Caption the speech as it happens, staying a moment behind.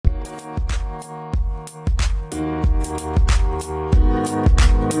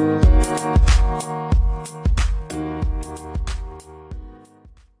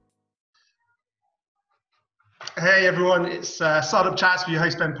Hey everyone, it's Startup Chats with your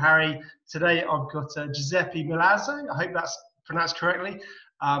host Ben Parry. Today I've got Giuseppe Milazzo, I hope that's pronounced correctly,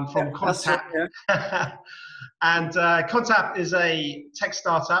 from Contact. Right, yeah. And Contact is a tech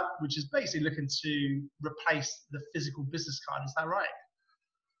startup which is basically looking to replace the physical business card. Is that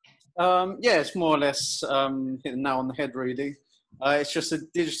right? Yeah, it's more or less hit the nail on the head, really. It's just a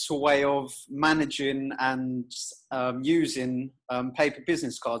digital way of managing and using paper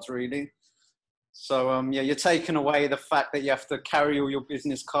business cards, really. So yeah, you're taking away the fact that you have to carry all your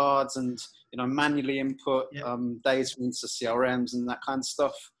business cards and manually input data into CRMs and that kind of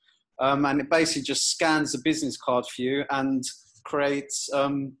stuff. And it basically just scans the business card for you and creates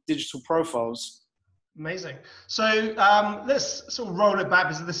digital profiles. Amazing. So let's sort of roll it back,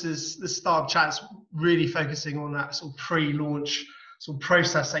 because this Startup Chat's really focusing on that sort of pre-launch sort of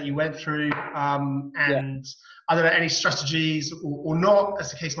process that you went through, and I don't know, any strategies or not,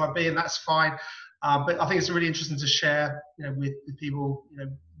 as the case might be, and that's fine. But I think it's really interesting to share, with people,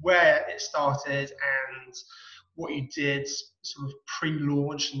 where it started and what you did, sort of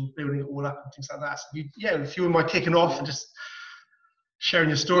pre-launch and building it all up and things like that. So if you wouldn't mind kicking off and just sharing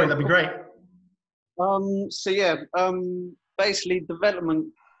your story, that'd be great. Basically development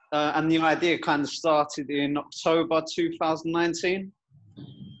and the idea kind of started in October 2019.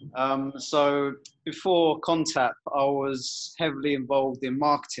 So before Contact, I was heavily involved in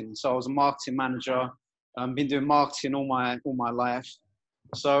marketing. So I was a marketing manager, been doing marketing all my life.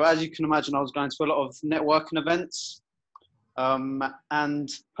 So as you can imagine, I was going to a lot of networking events. And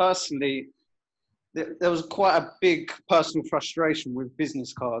personally, there was quite a big personal frustration with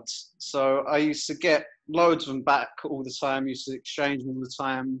business cards. So I used to get loads of them back all the time, used to exchange them all the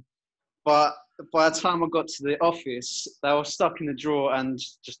time. But by the time I got to the office, they were stuck in the drawer and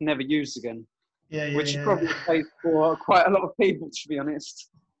just never used again. Which is probably the case for quite a lot of people, to be honest.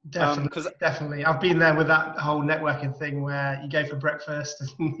 Definitely, definitely. I've been there with that whole networking thing where you go for breakfast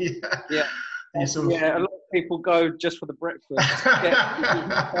and a lot of people go just for the breakfast.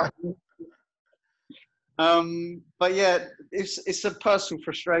 But yeah, it's a personal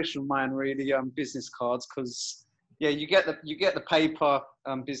frustration of mine, really. Business cards, because you get the paper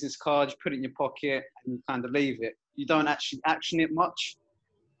business card, you put it in your pocket, and you kind of leave it. You don't actually action it much.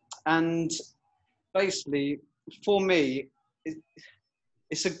 And basically, for me,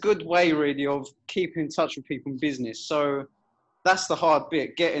 it's a good way, really, of keeping in touch with people in business. So that's the hard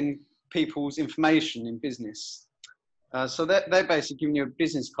bit, getting people's information in business. So they're basically giving you a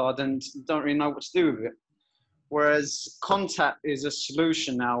business card and you don't really know what to do with it. Whereas Contact is a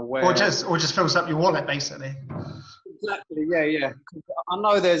solution now where... Or just fills up your wallet, basically. Exactly, yeah. I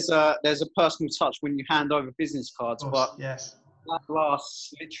know there's a personal touch when you hand over business cards, but yes, that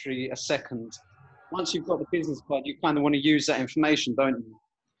lasts literally a second. Once you've got the business card, you kind of want to use that information, don't you?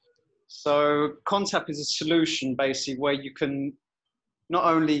 So Contact is a solution, basically, where you can not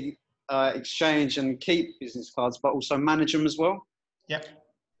only exchange and keep business cards, but also manage them as well. Yep.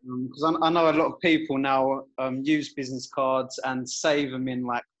 Because I know a lot of people now use business cards and save them in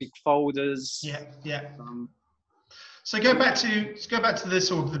like big folders. Yeah. So go back to the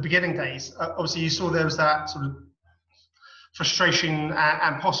sort of the beginning days. Obviously, you saw there was that sort of frustration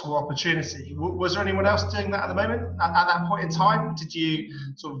and possible opportunity. Was there anyone else doing that at the moment at that point in time? Did you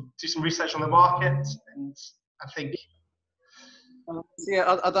sort of do some research on the market? And I think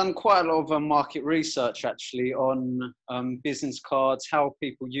I've done quite a lot of market research actually on business cards, how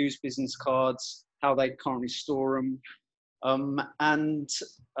people use business cards, how they currently store them, and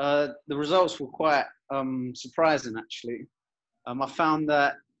the results were quite surprising actually. I found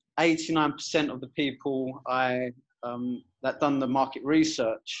that 89% of the people that done the market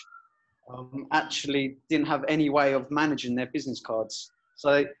research actually didn't have any way of managing their business cards.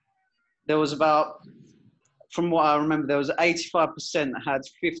 So there was about, from what I remember, there was 85% that had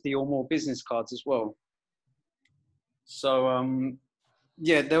 50 or more business cards as well. So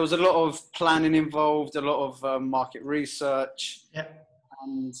there was a lot of planning involved, a lot of market research,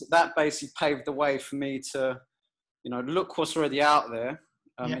 and that basically paved the way for me to, look what's already out there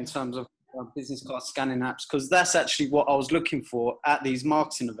in terms of business card scanning apps, because that's actually what I was looking for at these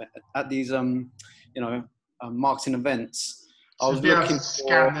marketing marketing events. So I was looking to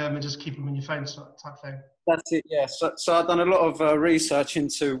scan them and just keep them in your phone type thing. That's it, yeah. So I've done a lot of research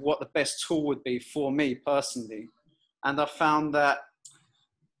into what the best tool would be for me personally, and I found that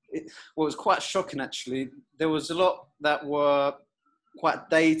it was quite shocking actually. There was a lot that were quite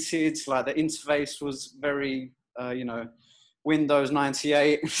dated, like the interface was very, Windows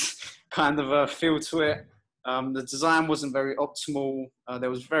 98 kind of a feel to it. The design wasn't very optimal. There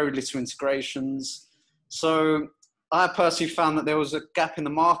was very little integrations. So I personally found that there was a gap in the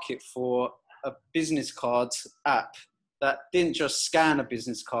market for a business card app that didn't just scan a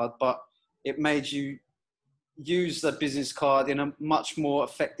business card, but it made you use the business card in a much more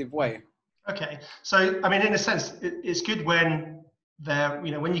effective way. Okay, so I mean, in a sense, it's good when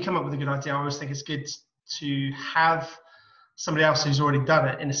when you come up with a good idea. I always think it's good to have somebody else who's already done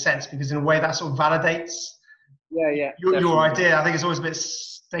it, in a sense, because in a way that sort of validates your idea. I think it's always a bit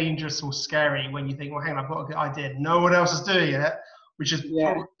dangerous or scary when you think, well, hang on, I've got a good idea, no one else is doing it, which is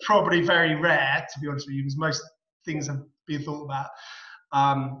probably very rare, to be honest with you, because most things have been thought about.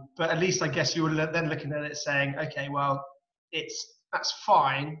 But at least I guess you were then looking at it saying, okay, well, that's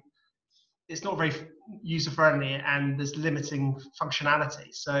fine. It's not very user friendly and there's limiting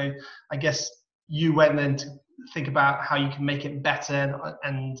functionality. So I guess you went then to think about how you can make it better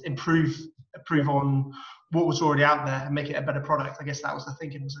and improve on what was already out there and make it a better product. I guess that was the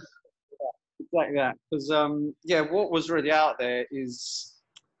thinking, was it? Yeah, exactly that. Because what was already out there is,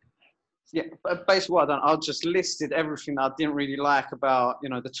 basically what I've done, I've just listed everything that I didn't really like about,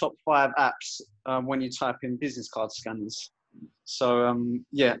 the top 5 apps when you type in business card scanners. So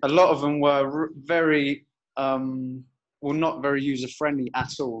a lot of them were not very user friendly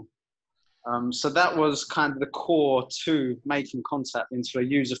at all. So that was kind of the core to making Contapp into a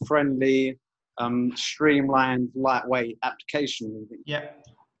user friendly, streamlined, lightweight application. Yeah.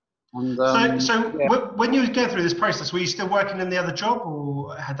 And, when you were going through this process, were you still working in the other job,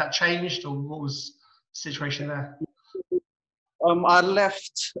 or had that changed, or what was the situation there? I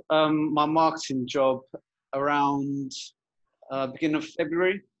left my marketing job around beginning of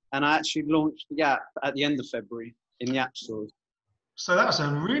February, and I actually launched the app at the end of February in the App Stores. So that was a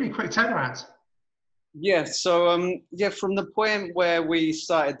really quick turnaround. Yeah, so from the point where we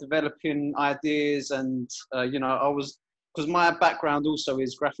started developing ideas and, because my background also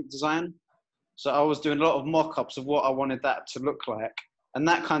is graphic design. So I was doing a lot of mock-ups of what I wanted that to look like. And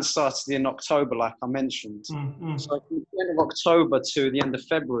that kind of started in October, like I mentioned. Mm-hmm. So from the end of October to the end of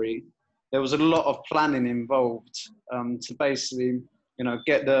February, there was a lot of planning involved to basically,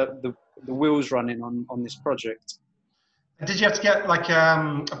 get the wheels running on this project. And did you have to get like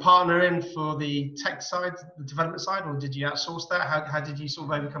a partner in for the tech side, the development side, or did you outsource that? How did you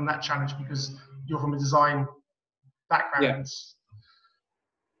sort of overcome that challenge, because you're from a design background?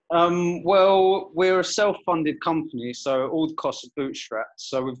 Well, we're a self-funded company, so all the costs are bootstrapped.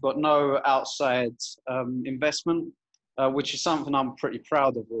 So we've got no outside investment, which is something I'm pretty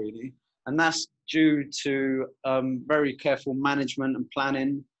proud of, really. And that's due to very careful management and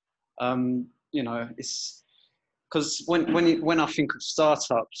planning. It's because when I think of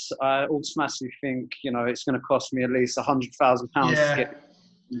startups, I automatically think, it's going to cost me at least £100,000 to get.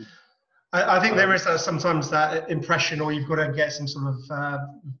 I think there is sometimes that impression, or you've got to get some sort of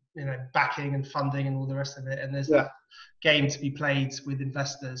backing and funding and all the rest of it, and there's that game to be played with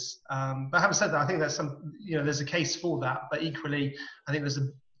investors. But having said that, I think there's there's a case for that. But equally, I think there's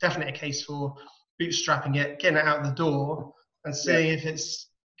definitely a case for bootstrapping it, getting it out the door, and seeing if it's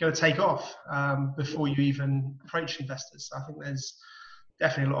going to take off before you even approach investors. So I think there's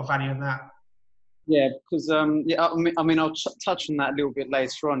definitely a lot of value in that. Yeah, because I mean, I'll touch on that a little bit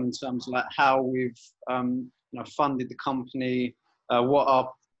later on in terms of like how we've funded the company, what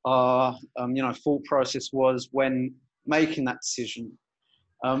our thought process was when making that decision.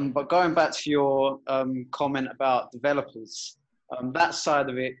 But going back to your comment about developers, that side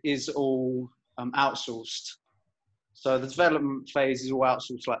of it is all outsourced. So the development phase is all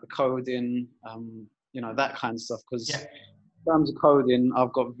outsourced, like the coding, that kind of stuff. Because in terms of coding,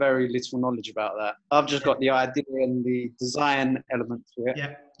 I've got very little knowledge about that. I've just got the idea and the design element to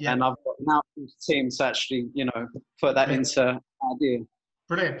it. And I've got an outsourced team to actually, put that into idea.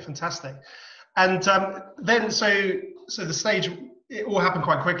 Brilliant, fantastic. And then, so the stage, it all happened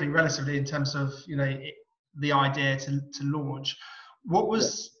quite quickly, relatively, in terms of the idea to launch.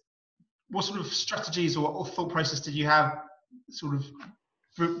 What sort of strategies or thought process did you have, sort of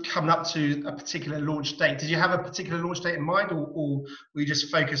coming up to a particular launch date? Did you have a particular launch date in mind, or were you just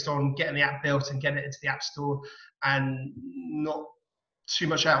focused on getting the app built and getting it into the App Store and not too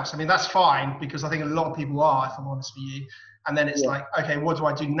much else? I mean, that's fine, because I think a lot of people are, if I'm honest with you. And then it's like, okay, what do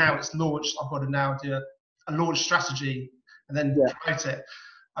I do now? It's launched. I've got to now do a launch strategy and then promote it.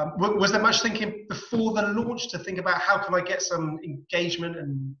 Was there much thinking before the launch to think about how can I get some engagement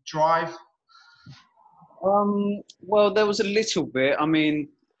and drive? Well, there was a little bit. I mean,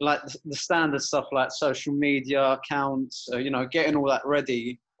 like the standard stuff like social media accounts, getting all that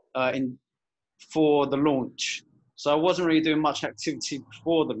ready for the launch. So I wasn't really doing much activity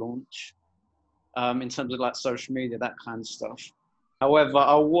before the launch in terms of like social media, that kind of stuff. However,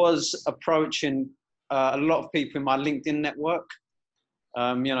 I was approaching a lot of people in my LinkedIn network.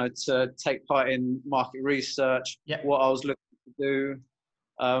 to take part in market research, what I was looking to do.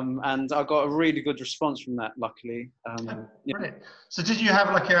 And I got a really good response from that, luckily. Brilliant. So did you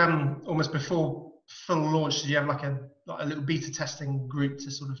have like almost before full launch, did you have like a little beta testing group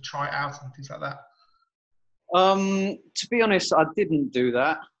to sort of try it out and things like that? To be honest, I didn't do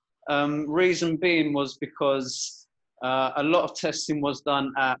that. Reason being was because a lot of testing was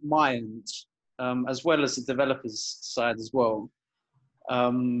done at my end, as well as the developers' side as well.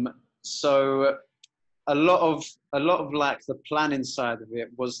 So a lot of like the planning side of it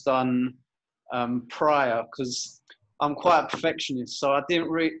was done prior, because I'm quite a perfectionist. So I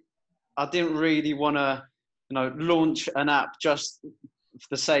didn't really want to, launch an app just for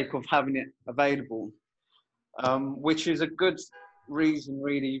the sake of having it available, which is a good reason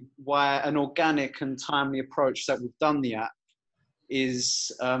really why an organic and timely approach that we've done the app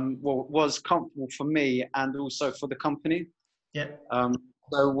is was comfortable for me and also for the company. Yeah.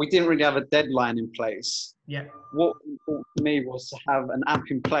 So we didn't really have a deadline in place. Yeah. What was important for me was to have an app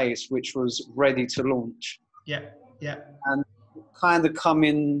in place which was ready to launch. Yeah. Yeah. And kind of come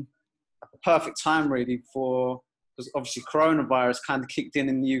in at the perfect time really because obviously coronavirus kind of kicked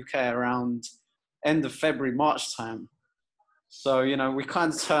in the UK around end of February, March time. So, we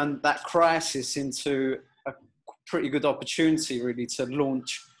kind of turned that crisis into a pretty good opportunity really to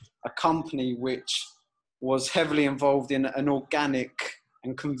launch a company which was heavily involved in an organic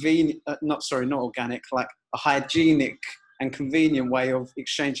and convenient, not organic, like a hygienic and convenient way of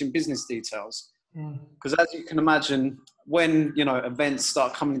exchanging business details. Because as you can imagine, when, events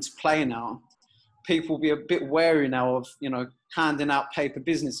start coming into play now, people will be a bit wary now of, handing out paper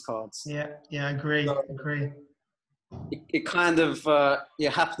business cards. Yeah, I agree. It kind of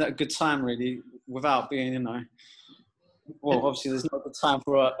happened at a good time, really, without being, well, obviously there's not a good time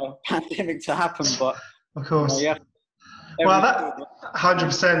for a pandemic to happen, but of course. Well, that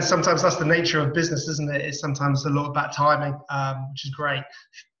 100%. Sometimes that's the nature of business, isn't it? It's sometimes a lot about timing, which is great,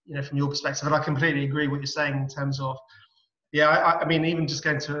 from your perspective. And I completely agree with what you're saying in terms of, I mean, even just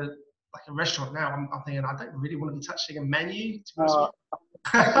going to a restaurant now, I'm thinking I don't really want to be touching a menu. To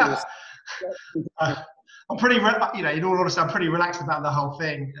I'm pretty, in all honesty, I'm pretty relaxed about the whole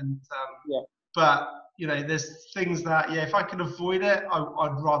thing. And but there's things that if I can avoid it,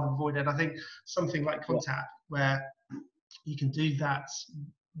 I'd rather avoid it. I think something like Contact, where you can do that,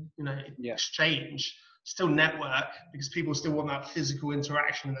 exchange, still network, because people still want that physical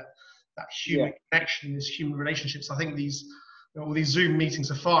interaction, that human connection, these human relationships. I think all these Zoom meetings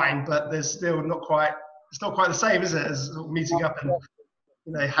are fine, but there's still it's not quite the same, is it, as meeting up and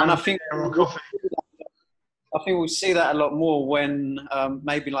having a beer or coffee. I think we'll see that a lot more when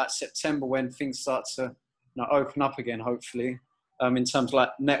maybe like September, when things start to open up again, hopefully, in terms of like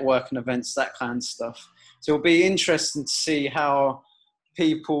networking events, that kind of stuff. So it'll be interesting to see how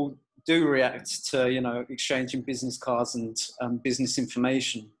people do react to, exchanging business cards and business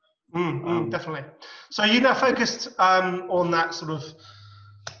information. Definitely. So you're now focused on that sort of,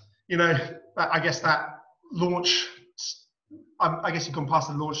 I guess that launch. I guess you've gone past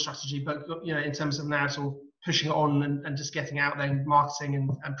the launch strategy, but in terms of now sort of pushing it on and just getting out there and marketing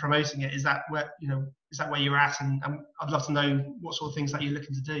and promoting it, is that where you're at? And I'd love to know what sort of things that you're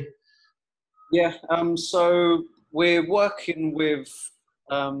looking to do. Yeah. So we're working with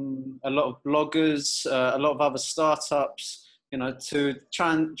a lot of bloggers, a lot of other startups, to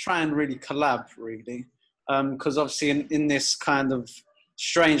try and really collab, really, because obviously in this kind of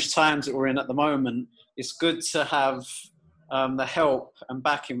strange times that we're in at the moment, it's good to have the help and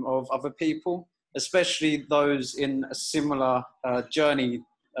backing of other people, especially those in a similar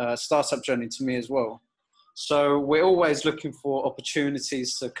startup journey to me as well. So we're always looking for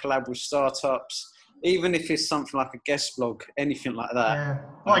opportunities to collab with startups, even if it's something like a guest blog, anything like that. Yeah.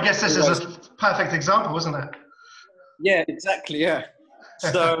 Well, I guess this is a perfect example, isn't it? Yeah, exactly. Yeah.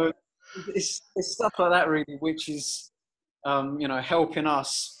 So it's stuff like that really, which is, helping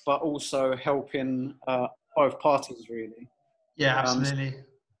us, but also helping both parties really. Yeah, absolutely.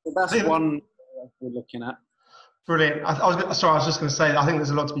 So that's one we're looking at. Brilliant. I was just going to say, I think there's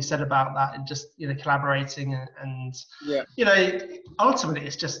a lot to be said about that, and just collaborating and ultimately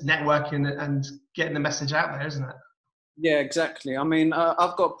it's just networking and getting the message out there, isn't it? Yeah, exactly. I mean,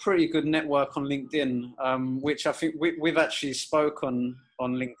 I've got a pretty good network on LinkedIn, which I think we've actually spoke on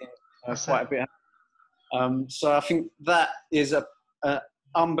LinkedIn quite a bit. So I think that is a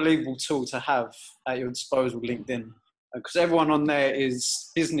unbelievable tool to have at your disposal, LinkedIn, because everyone on there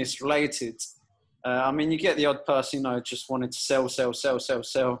is business related. I mean, you get the odd person, just wanting to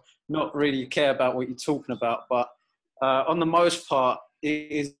sell, not really care about what you're talking about. But on the most part,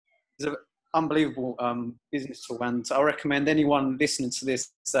 it is unbelievable business tool, and I recommend anyone listening to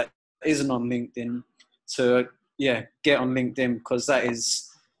this that isn't on LinkedIn to get on LinkedIn, because that is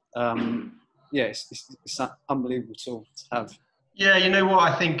it's an unbelievable tool to have. Yeah, you know what?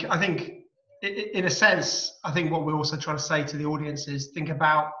 I think in a sense, I think what we're also trying to say to the audience is think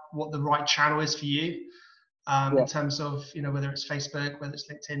about what the right channel is for you, in terms of, you know, whether it's Facebook, whether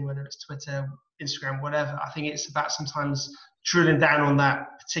it's LinkedIn, whether it's Twitter, Instagram, whatever. I think it's about sometimes drilling down on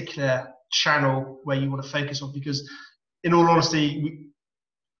that particular channel where you want to focus on, because in all honesty,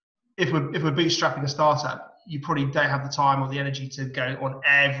 if we're bootstrapping a startup, you probably don't have the time or the energy to go on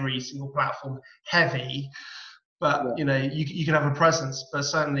every single platform heavy. But you know, you can have a presence, but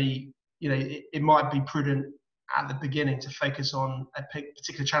certainly, you know, it might be prudent at the beginning to focus on a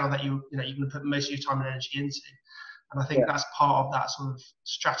particular channel that you're going to put most of your time and energy into. And I think that's part of that sort of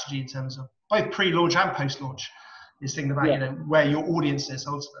strategy in terms of both pre-launch and post-launch, is thinking about you know, where your audience is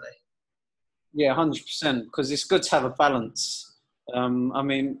ultimately. Yeah, 100%, because it's good to have a balance. I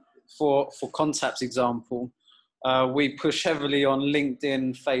mean, for Contap's example, we push heavily on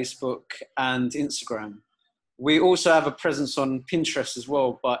LinkedIn, Facebook, and Instagram. We also have a presence on Pinterest as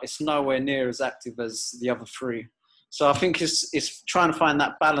well, but it's nowhere near as active as the other three. So I think it's trying to find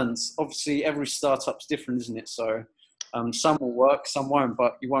that balance. Obviously, every startup's different, isn't it? So some will work, some won't,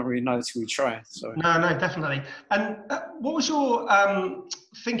 but you won't really know until you try. So no, definitely. And what was your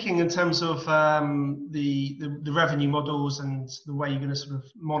thinking in terms of the revenue models and the way you're going to sort of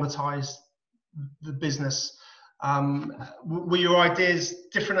monetize the business? Were your ideas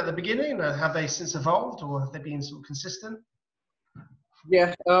different at the beginning? Have they since evolved, or have they been sort of consistent?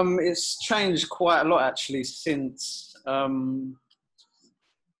 Yeah, it's changed quite a lot actually since launch,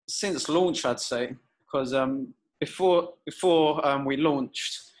 I'd say, because before we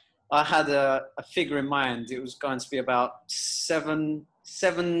launched, I had a figure in mind. It was going to be about £7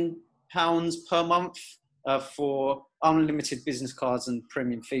 per month for unlimited business cards and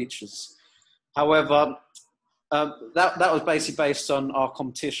premium features. However, that was basically based on our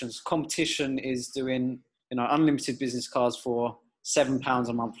competitions. Competition is doing, you know, unlimited business cards for £7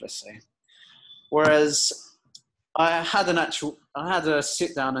 a month, let's say. Whereas I had a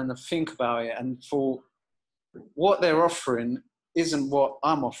sit down and a think about it and thought, what they're offering isn't what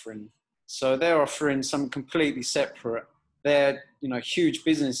I'm offering. So they're offering something completely separate. They're, you know, huge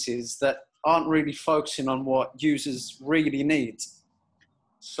businesses that aren't really focusing on what users really need.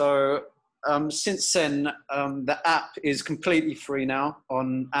 So since then, the app is completely free now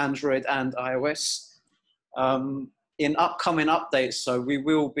on Android and iOS. In upcoming updates, so we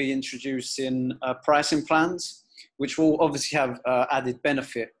will be introducing pricing plans, which will obviously have added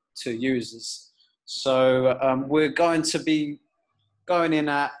benefit to users. So we're going to be going in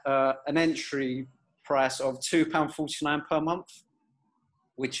at an entry price of £2.49 per month,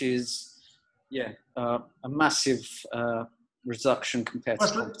 which is a massive reduction compared to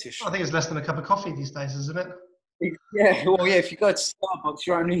competition. I think it's less than a cup of coffee these days, isn't it? Yeah, well, yeah. If you go to Starbucks,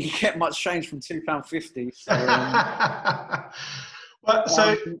 you only get much change from £2.50. So, well,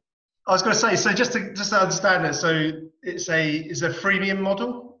 so I was going to say, so just to understand it, so it's a freemium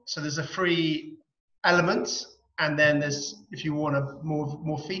model. So there's a free element, and then there's, if you want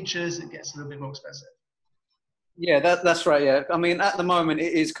more features, it gets a little bit more expensive. Yeah, that's right. Yeah, I mean, at the moment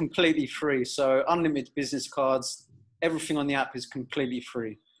it is completely free. So unlimited business cards, everything on the app is completely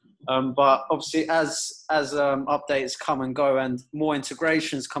free. But obviously, as updates come and go and more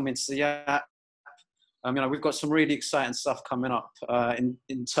integrations come into the app, you know, we've got some really exciting stuff coming up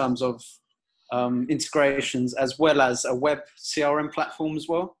in terms of integrations, as well as a web CRM platform as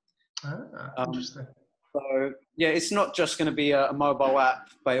well. Interesting. So yeah, it's not just going to be a mobile app,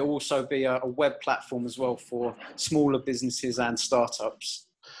 but it'll also be a web platform as well for smaller businesses and startups.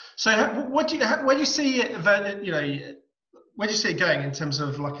 So where do you see it, you know, where do you see it going in terms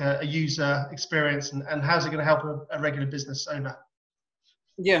of like a user experience, and how's it going to help a regular business owner?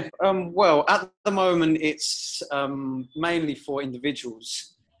 Yeah, well, at the moment it's mainly for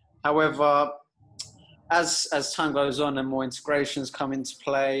individuals. However, as time goes on and more integrations come into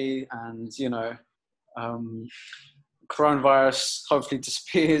play, and you know, coronavirus hopefully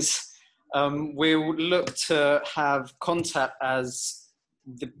disappears, we'll look to have Contap as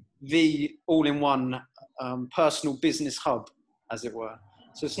the all-in-one personal business hub, as it were.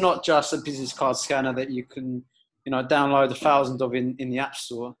 So it's not just a business card scanner that you can, you know, download 1,000 of in the App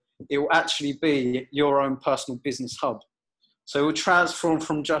Store. It will actually be your own personal business hub. So it will transform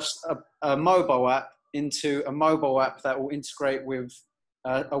from just a mobile app into a mobile app that will integrate with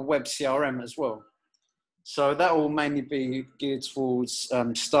a web CRM as well. So that will mainly be geared towards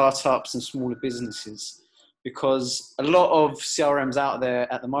startups and smaller businesses, because a lot of CRMs out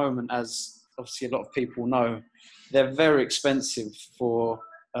there at the moment, as obviously a lot of people know, they're very expensive for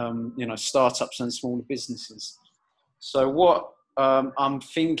startups and smaller businesses. So what I'm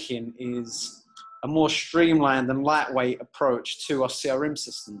thinking is a more streamlined and lightweight approach to our CRM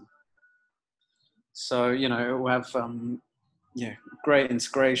system. So, it will have great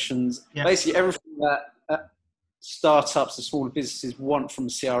integrations. Yeah. Basically everything that startups and smaller businesses want from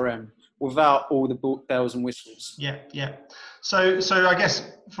CRM without all the bells and whistles. Yeah, yeah. So I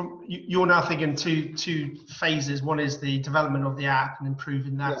guess you're now thinking two phases. One is the development of the app and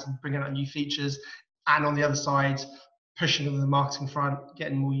improving that and bringing out new features, and on the other side, pushing on the marketing front,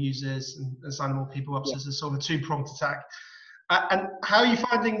 getting more users and signing more people up. So it's a sort of a two-pronged attack. And how are you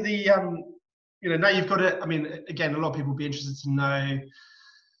finding the now you've got it. I mean, again, a lot of people will be interested to know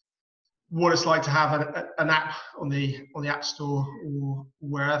what it's like to have an app on the App Store or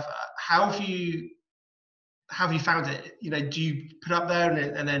wherever. How have you found it? Do you put it up there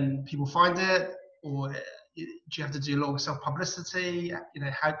and then people find it, or do you have to do a lot of self-publicity?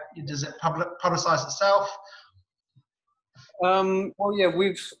 How does it publicize itself? Well, yeah,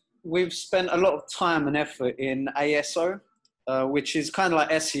 we've spent a lot of time and effort in ASO, which is kind of like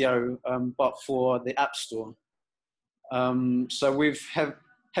SEO, but for the App Store. So we've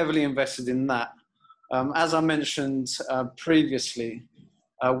heavily invested in that. As I mentioned previously,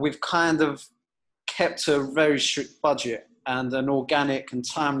 we've kind of kept a very strict budget and an organic and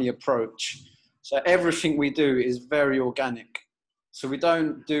timely approach. So everything we do is very organic. So we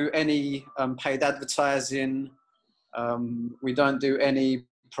don't do any paid advertising. We don't do any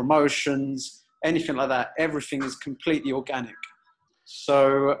promotions, anything like that. Everything is completely organic.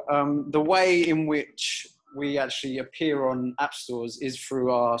 So the way in which we actually appear on app stores is through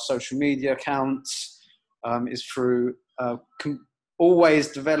our social media accounts, is through always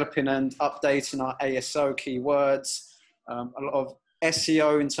developing and updating our ASO keywords, a lot of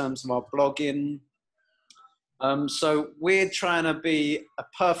SEO in terms of our blogging. So we're trying to be a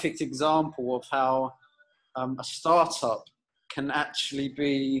perfect example of how a startup can actually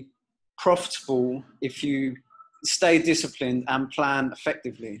be profitable if you stay disciplined and plan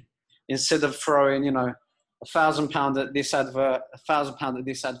effectively, instead of throwing, £1,000 at this advert, £1,000 at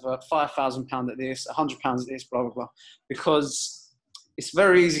this advert, £5,000 at this, £100 at this, blah, blah, blah. Because it's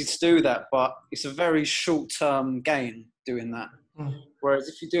very easy to do that, but it's a very short-term gain doing that. Whereas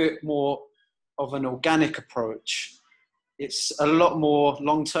if you do it more of an organic approach, it's a lot more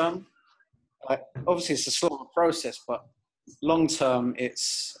long-term. Obviously, it's a slower process, but long-term,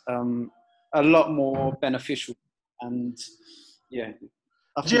 it's a lot more beneficial. And yeah,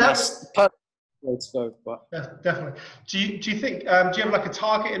 I think that's perfect way to go. But yeah, definitely. Do you think? Do you have like a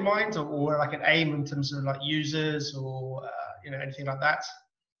target in mind, or like an aim in terms of like users, or anything like that?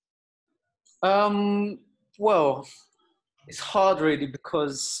 Well, it's hard really,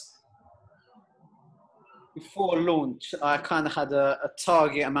 because before launch, I kind of had a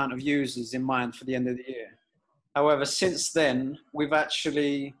target amount of users in mind for the end of the year. However, since then, we've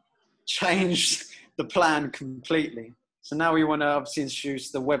actually changed the plan completely. So now we want to obviously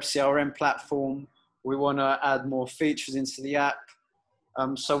introduce the web CRM platform. We want to add more features into the app.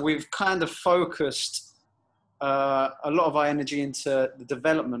 So we've kind of focused a lot of our energy into the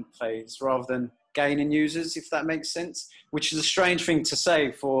development phase rather than gaining users, if that makes sense, which is a strange thing to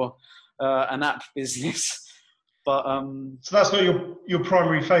say for an app business. But so that's not your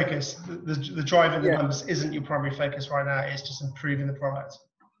primary focus. The driving the numbers isn't your primary focus right now. It's just improving the product.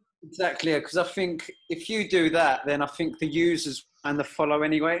 Exactly, because I think if you do that, then I think the users kind of follow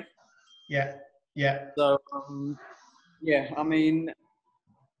anyway. Yeah. So I mean,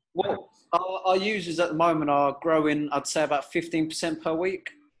 what our users at the moment are growing, I'd say about 15% per week,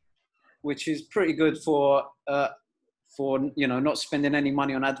 which is pretty good for not spending any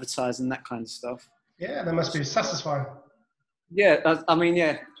money on advertising, that kind of stuff. Yeah, that must be satisfying. Yeah, I mean,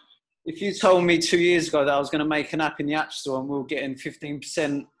 yeah. If you told me 2 years ago that I was going to make an app in the App Store and we were getting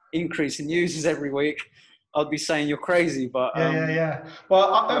 15% increase in users every week, I'd be saying you're crazy. But yeah.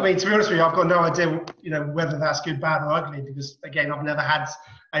 Well, I mean, to be honest with you, I've got no idea, whether that's good, bad, or ugly, because again, I've never had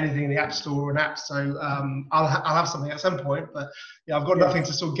anything in the App Store or an app. So I'll have something at some point, but I've got nothing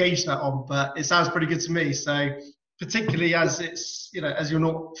to sort of gauge that on. But it sounds pretty good to me. So particularly as it's, as you're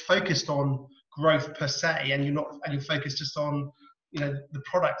not focused on growth per se, and you're focused just on the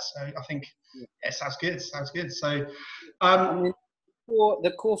product. So I think it sounds good. So I mean,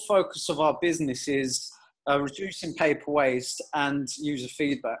 the core focus of our business is reducing paper waste and user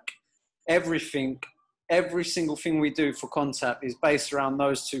feedback. Every single thing we do for Contact is based around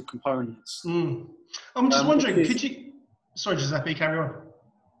those two components. I'm just wondering, could you? Sorry, Giuseppe, carry on.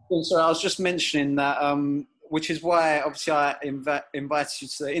 So I was just mentioning that which is why obviously I invited you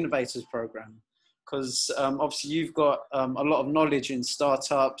to the Innovators Program, because obviously you've got a lot of knowledge in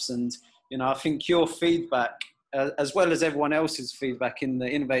startups, and I think your feedback, as well as everyone else's feedback in the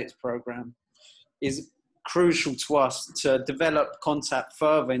Innovators Program, is crucial to us to develop Contact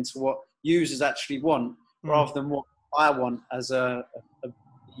further into what users actually want, rather than what I want as a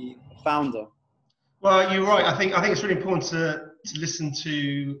founder. Well, you're right. I think it's really important to listen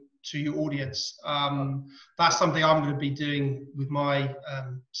to your audience. That's something I'm going to be doing with my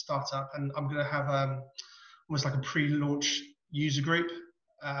startup, and I'm going to have almost like a pre-launch user group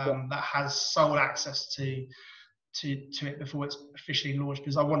that has sole access to it before it's officially launched,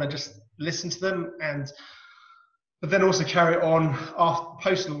 because I want to just listen to them, but then also carry it on after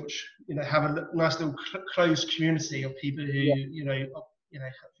post-launch. Have a nice little closed community of people who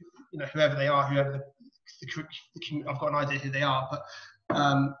whoever they are, whoever I've got an idea who they are, but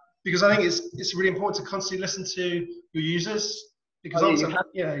because I think it's really important to constantly listen to your users, because you've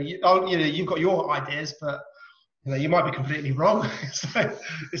got your ideas, but you might be completely wrong. So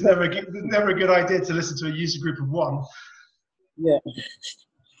it's never a good idea to listen to a user group of one.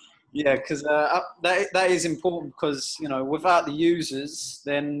 Yeah, because that is important, because without the users,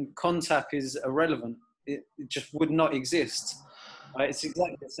 then Contact is irrelevant. It just would not exist. It's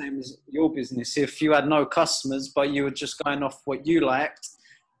exactly the same as your business. If you had no customers, but you were just going off what you liked,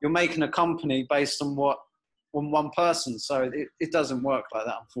 you're making a company based on one person. So it doesn't work like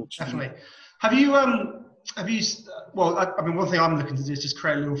that, unfortunately. Definitely. Well, I mean, one thing I'm looking to do is just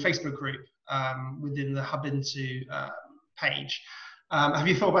create a little Facebook group within the Hubinto page. Have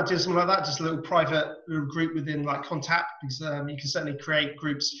you thought about doing something like that? Just a little private little group within like Contact, because you can certainly create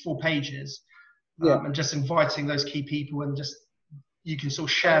groups for pages, and just inviting those key people, and just you can sort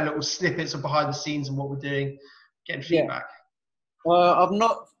of share little snippets of behind the scenes and what we're doing, getting feedback. I've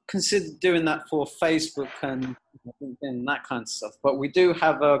not considered doing that for Facebook and that kind of stuff, but we do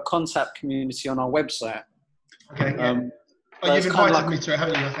have a Contact community on our website. Okay. You've invited me to it,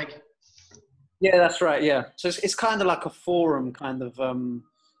 haven't you? I think. Yeah, that's right. Yeah, so it's kind of like a forum kind of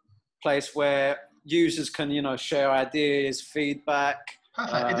place where users can share ideas, feedback.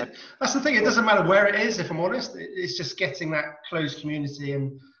 Perfect. That's the thing. It doesn't matter where it is, if I'm honest. It's just getting that closed community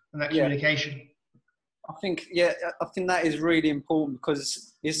and that communication. I think that is really important,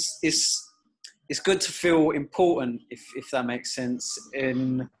 because it's good to feel important, if that makes sense,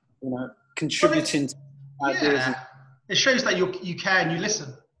 in contributing to ideas. It shows that you care and you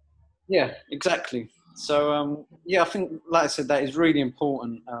listen. Yeah, exactly. So I think, like I said, that is really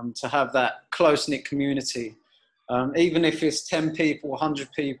important, to have that close-knit community. Even if it's 10 people,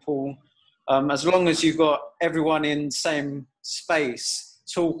 100 people, as long as you've got everyone in the same space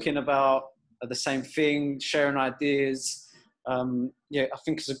talking about the same thing, sharing ideas, I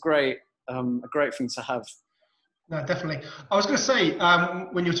think it's a great thing to have. No, definitely. I was going to say,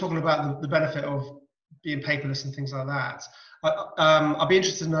 when you're talking about the benefit of being paperless and things like that, I'd be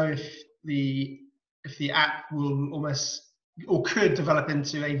interested to know if the app will almost, or could develop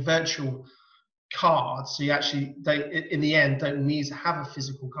into a virtual card, so you actually in the end don't need to have a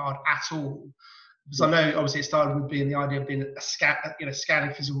physical card at all. Because I know obviously it started with being the idea of being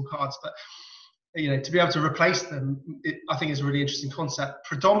scanning physical cards, but to be able to replace them, I think is a really interesting concept,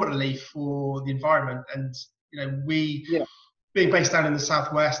 predominantly for the environment. And we being based down in the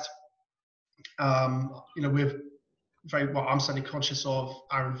southwest, we're very well. I'm certainly conscious of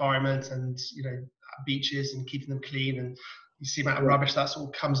our environment and beaches and keeping them clean, and you see the amount of rubbish that sort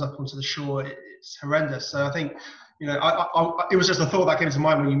of comes up onto the shore. It's horrendous. So I think it was just a thought that came to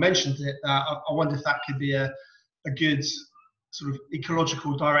mind when you mentioned it. I wonder if that could be a good sort of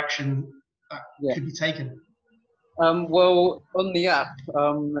ecological direction that could be taken. Well, on the app,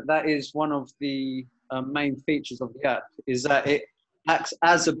 that is one of the main features of the app, is that it acts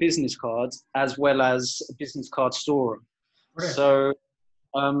as a business card as well as a business card store. Brilliant. So,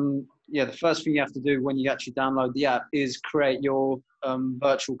 the first thing you have to do when you actually download the app is create your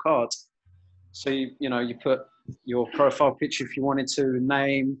virtual card. So you put your profile picture if you wanted to,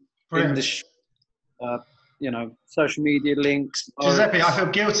 name, English, social media links. Giuseppe, I feel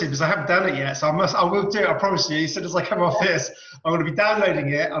guilty because I haven't done it yet, so I will do it. I promise you. As soon as I come off this, I'm going to be downloading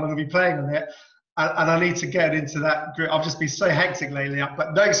it and I'm going to be playing on it, and I need to get into that group. I've just been so hectic lately,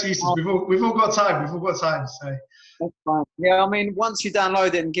 but no excuses. We've all got time. We've all got time. So that's fine. Yeah, I mean, once you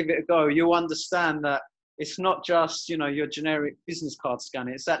download it and give it a go, you'll understand that it's not just your generic business card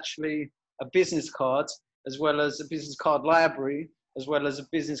scanner. It's actually a business card as well as a business card library, as well as a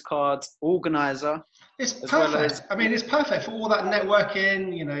business card organizer. It's perfect. It's perfect for all that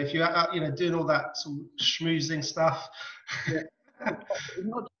networking. If you're doing all that sort of schmoozing stuff. Yeah. It's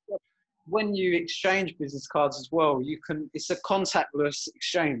not just when you exchange business cards as well, it's a contactless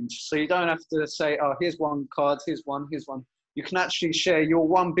exchange. So you don't have to say, oh, here's one card, here's one. You can actually share your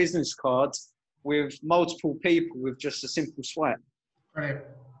one business card with multiple people with just a simple swipe. Right.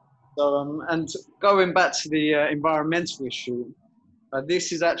 So, and going back to the environmental issue,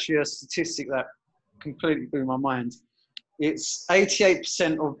 this is actually a statistic that completely blew my mind. It's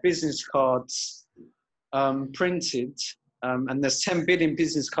 88% of business cards printed, and there's 10 billion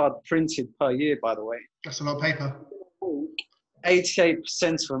business cards printed per year, by the way. That's a lot of paper.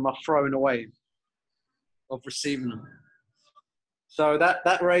 88% of them are thrown away of receiving them. So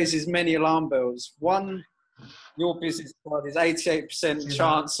that raises many alarm bells. One, your business card is 88%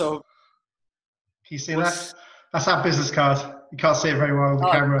 chance of... Can you see that? That's our business card. You can't see it very well on the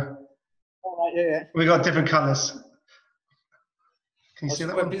camera. Oh, right, yeah. We've got different colours. Can you see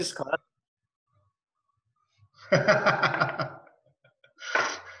that one? Business card.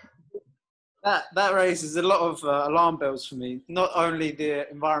 That raises a lot of alarm bells for me. Not only the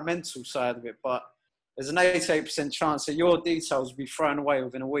environmental side of it, but there's an 88% chance that your details will be thrown away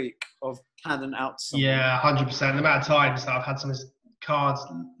within a week of handing out to someone. Yeah, 100%. The amount of times that I've had some cards,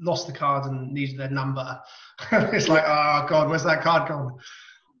 lost the card and needed their number. It's like, oh God, where's that card gone?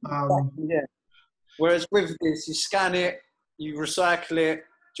 Yeah. Whereas with this, you scan it, you recycle it,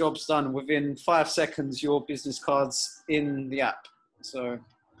 job's done. Within 5 seconds, your business card's in the app. So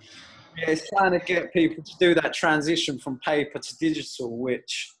yeah, it's trying to get people to do that transition from paper to digital,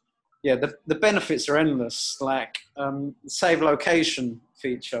 which, yeah, the benefits are endless. Like save location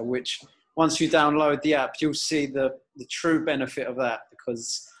feature, which once you download the app, you'll see the true benefit of that.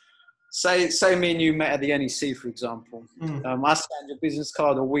 Because say me and you met at the NEC, for example. I send your business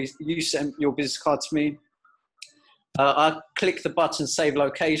card, or you send your business card to me. I click the button save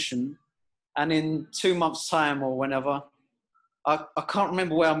location, and in 2 months' time or whenever, I can't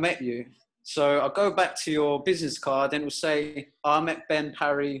remember where I met you. So I go back to your business card and it will say, I met Ben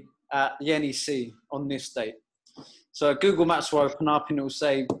Parry at the NEC on this date. So Google Maps will open up and it will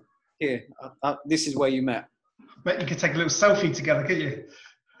say, here, this is where you met. But you could take a little selfie together, couldn't you?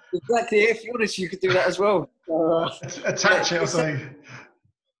 Exactly. If you wanted, you could do that as well. Attach it or something.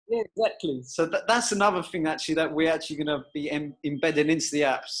 Yeah, exactly. So that's another thing actually that we're actually going to be embedded into the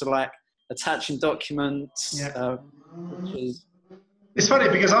app. So like attaching documents. Yeah. It's funny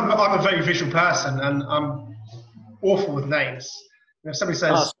because I'm a very visual person and I'm awful with names. If somebody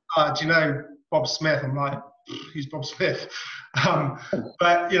says, do you know Bob Smith? I'm like, who's Bob Smith?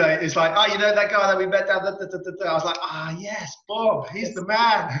 But, you know, it's like, oh, you know that guy that we met down, I was like, yes, Bob, he's the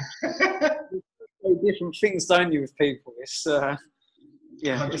man. Different things, don't you, with people? It's,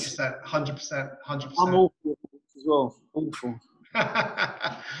 yeah. 100%. I'm awful as well. Awful.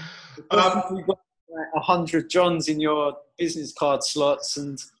 You've got 100 Johns in your business card slots,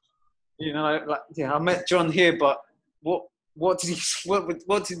 and you know, like, yeah, I met John here, but what did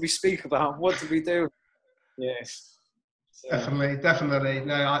we speak about? What did we do? Yes. So. Definitely.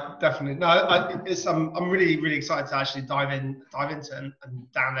 I'm really excited to actually dive into it and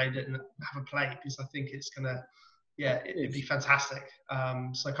download it and have a play, because I think it's gonna, it'd be fantastic.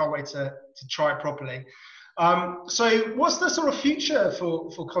 So I can't wait to try it properly. So what's the sort of future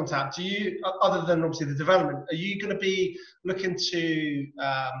for Contact? Do you, other than obviously the development, are you going to be looking to,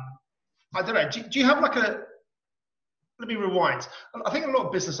 I don't know, do you have like let me rewind. I think a lot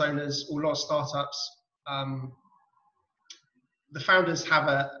of business owners or a lot of startups, the founders have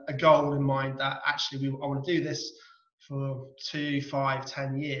a goal in mind that actually I want to do this for 2, 5,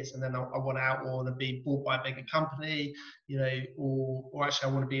 10 years, and then I want out, or want to be bought by a bigger company, you know, or actually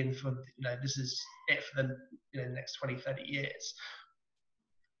I want to be in for, you know, this is it for the, you know, next 20, 30 years.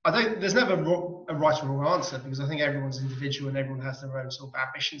 There's never a right or wrong answer, because I think everyone's individual and everyone has their own sort of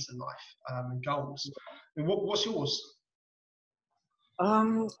ambitions in life and goals. I mean, what's yours?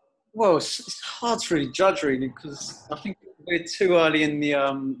 Well, it's hard to really judge, really, because I think we're too early in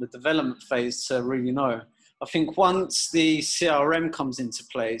the development phase to really know. I think once the CRM comes into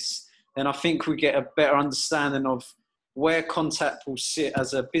place, then I think we get a better understanding of where Contact will sit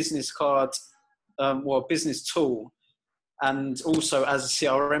as a business card, or a business tool, and also as a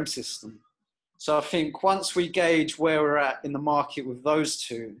CRM system. So I think once we gauge where we're at in the market with those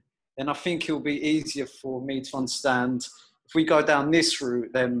two, then I think it'll be easier for me to understand if we go down this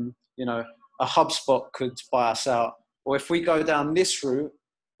route, then, you know, a HubSpot could buy us out. Or if we go down this route,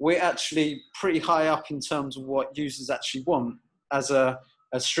 we're actually pretty high up in terms of what users actually want as a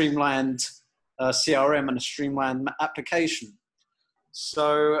streamlined CRM and a streamlined application.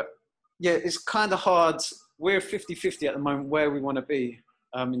 So, yeah, it's kind of hard. We're 50-50 at the moment where we want to be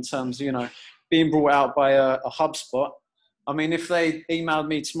in terms of, you know, being brought out by a HubSpot. I mean, if they emailed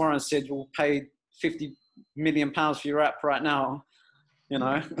me tomorrow and said, we'll pay £50 million for your app right now, you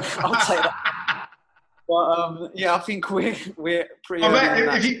know, I'll take that. But yeah, I think we're pretty early in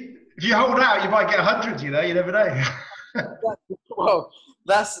that. If you hold out, you might get 100, you know, you never know. Well,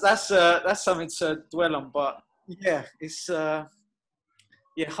 that's something to dwell on, but yeah, it's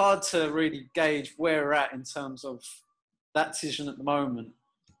hard to really gauge where we're at in terms of that decision at the moment.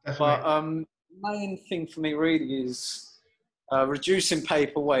 Definitely. But main thing for me really is reducing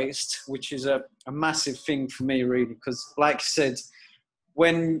paper waste, which is a massive thing for me really, because like you said,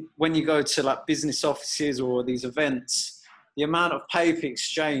 when you go to like business offices or these events, the amount of paper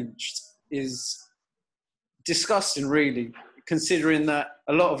exchanged is disgusting really, considering that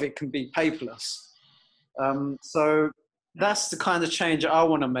a lot of it can be paperless. So that's the kind of change I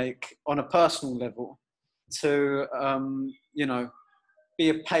want to make on a personal level to, you know, be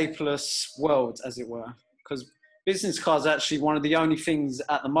a paperless world, as it were. Because business cards are actually one of the only things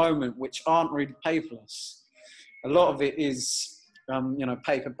at the moment which aren't really paperless. A lot of it is, you know,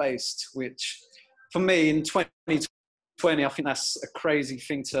 paper-based, which for me in 2020, I think that's a crazy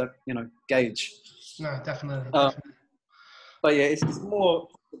thing to, you know, gauge. No, definitely. But yeah, it's more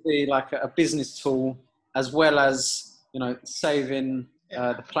to be like a business tool as well as, you know, saving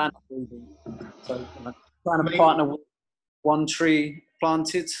the planet. So, you know, trying to partner with One Tree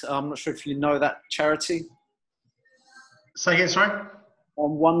Planted. I'm not sure if you know that charity. Say again, sorry?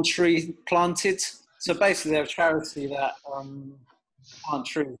 One Tree Planted. So basically they're a charity that plant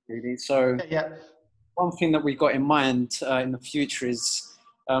trees really. So one thing that we got in mind in the future is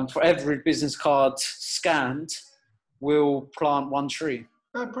for every business card scanned, we'll plant one tree.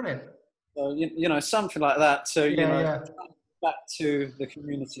 Oh, brilliant. So, you know, something like that. So, you know, back to the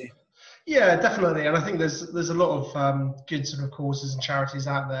community. Yeah, definitely. And I think there's a lot of good sort of causes and charities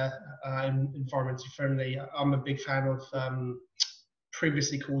out there, environmentally friendly. I'm a big fan of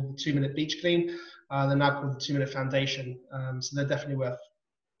previously called the 2 Minute Beach Clean. They're now called the 2 Minute Foundation. So they're definitely worth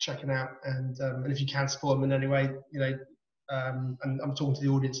checking out. And if you can support them in any way, you know, and I'm talking to the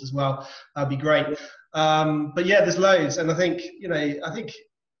audience as well, that'd be great. But yeah, there's loads. And I think, you know,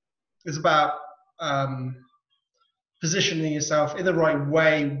 it's about positioning yourself in the right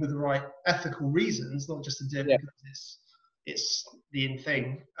way with the right ethical reasons, not just to do it because it's the in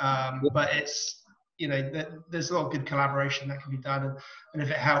thing, but it's, you know, there's a lot of good collaboration that can be done, and if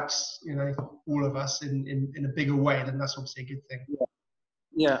it helps, you know, all of us in a bigger way, then that's obviously a good thing.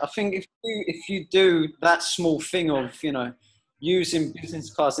 Yeah, I think if you do that small thing of, you know, using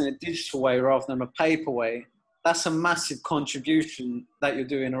business cards in a digital way rather than a paper way, that's a massive contribution that you're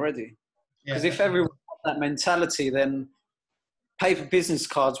doing already. Because if everyone had that mentality, then paper business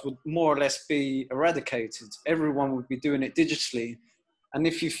cards would more or less be eradicated. Everyone would be doing it digitally. And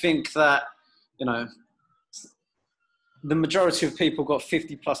if you think that, you know, the majority of people got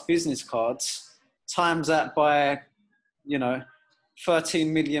 50 plus business cards, times that by, you know,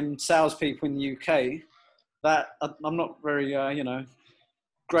 13 million salespeople in the UK, that I'm not very, you know,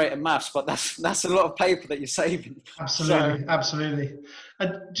 great at maths, but that's a lot of paper that you're saving. Absolutely, so. Absolutely.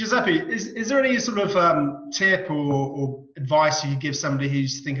 And Giuseppe, is there any sort of tip or advice you give somebody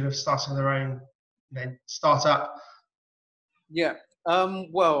who's thinking of starting their own, you know, startup? Yeah.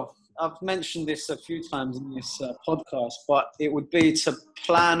 Well, I've mentioned this a few times in this podcast, but it would be to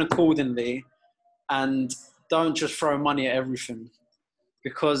plan accordingly and don't just throw money at everything,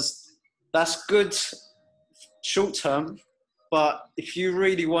 because that's good short term. But if you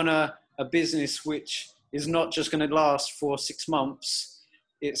really want a business which is not just going to last for 6 months,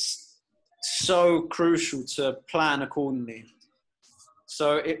 it's so crucial to plan accordingly.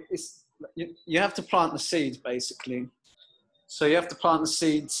 So you have to plant the seeds, basically. So you have to plant the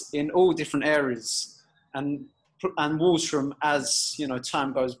seeds in all different areas and water them as, you know,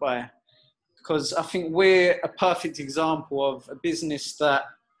 time goes by. Because I think we're a perfect example of a business that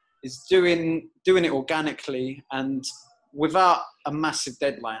is doing it organically and without a massive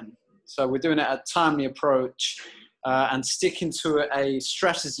deadline. So we're doing it at a timely approach and sticking to a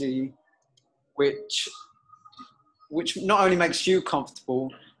strategy which not only makes you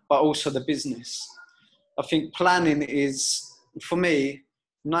comfortable, but also the business. I think planning is, for me,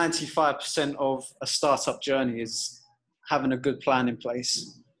 95% of a startup journey is having a good plan in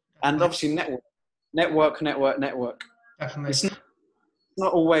place. And obviously network. Definitely. It's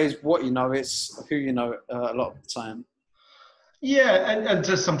not always what you know, it's who you know a lot of the time. Yeah, and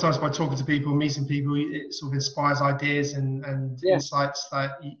just sometimes by talking to people, meeting people, it sort of inspires ideas and insights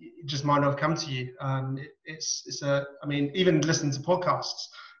that just might not have come to you. I mean, even listening to podcasts,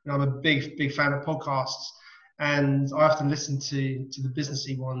 you know, I'm a big fan of podcasts, and I often listen to the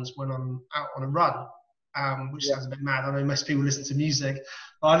businessy ones when I'm out on a run. which sounds a bit mad. I know most people listen to music,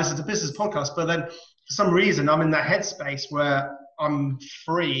 but I listen to business podcasts. But then for some reason, I'm in that headspace where I'm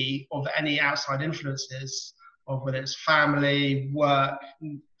free of any outside influences, of whether it's family, work,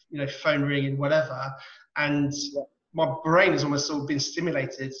 phone ringing, whatever. And my brain has almost sort of been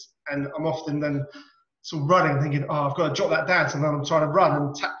stimulated, and I'm often then sort of running, thinking, oh, I've got to jot that down. So then I'm trying to run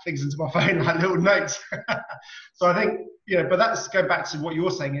and tap things into my phone like little notes. So I think, but that's going back to what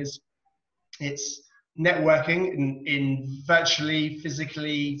you're saying, is it's networking in virtually,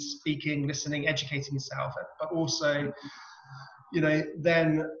 physically speaking, listening, educating yourself, but also,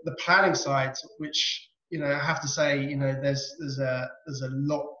 then the planning side, which, I have to say, there's a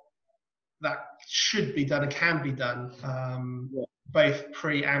lot that should be done and can be done, both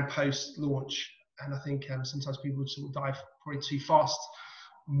pre and post launch. And I think sometimes people sort of dive probably too fast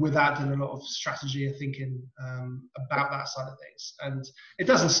without doing a lot of strategy or thinking about that side of things. And it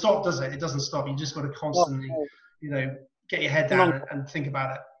doesn't stop, does it? It doesn't stop. You just got to constantly, get your head down and think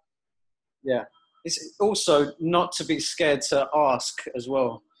about it. Yeah. It's also not to be scared to ask as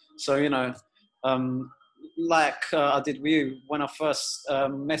well. So, like I did with you when I first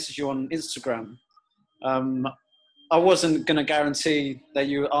messaged you on Instagram, I wasn't going to guarantee that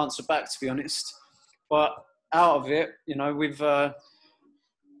you would answer back, to be honest. But out of it, we've,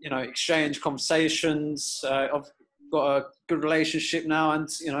 exchanged conversations. I've got a good relationship now, and,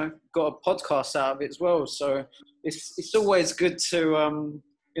 got a podcast out of it as well. So it's always good to,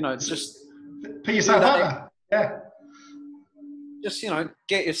 just put yourself out there. Yeah. Just,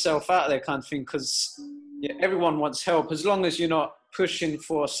 get yourself out there kind of thing, because everyone wants help, as long as you're not pushing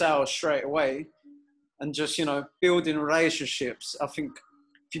for sales straight away and just, building relationships. I think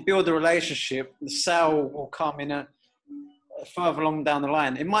if you build a relationship, the sale will come in a further along down the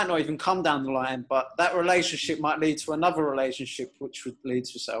line. It might not even come down the line, but that relationship might lead to another relationship, which would lead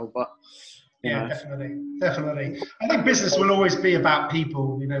to sale. But definitely. I think business will always be about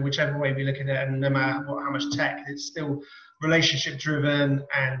people, whichever way we look at it, and no matter how much tech, it's still relationship driven.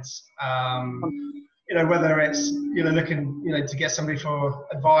 And whether it's looking to get somebody for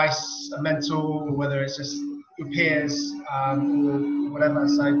advice, a mentor, or whether it's just your peers, or whatever.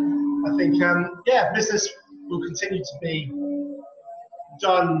 So I think business will continue to be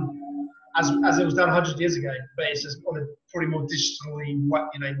done as it was done 100 years ago, but it's just on a probably more digitally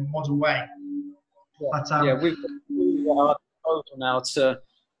modern way. But we've got over now to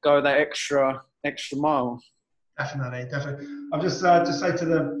go that extra mile. Definitely. I'll just say to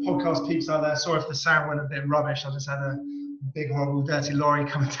the podcast peeps out there, sorry if the sound went a bit rubbish. I just had a big, horrible, dirty lorry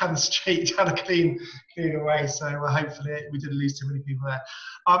coming down the street trying to clean away. So hopefully we didn't lose too many people there.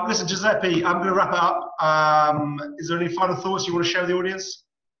 Listen, Giuseppe, I'm going to wrap it up. Is there any final thoughts you want to share with the audience?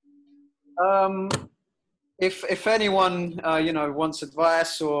 If anyone wants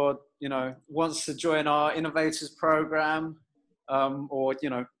advice, or wants to join our innovators program, or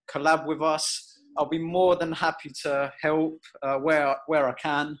collab with us, I'll be more than happy to help where I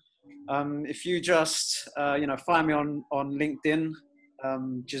can. If you just find me on LinkedIn,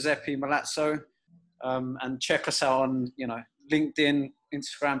 Giuseppe Milazzo, and check us out on LinkedIn,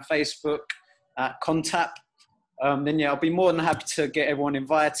 Instagram, Facebook at Contap. Then I'll be more than happy to get everyone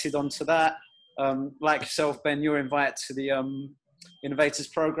invited onto that. Like yourself, Ben, you're invited to the Innovators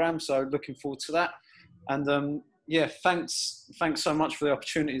program, so looking forward to that. And thanks so much for the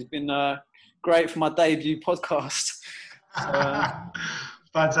opportunity. It's been great for my debut podcast.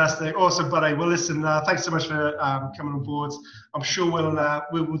 Fantastic, awesome, buddy. Well, listen, thanks so much for coming on board. I'm sure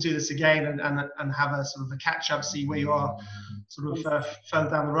we'll do this again and have a sort of a catch up, see where you are sort of further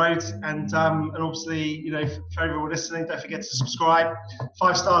down the road. And obviously, for everyone listening, don't forget to subscribe.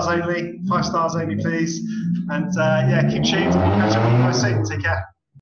 5 stars only, please. And keep tuned. We'll catch up with you guys soon. Take care.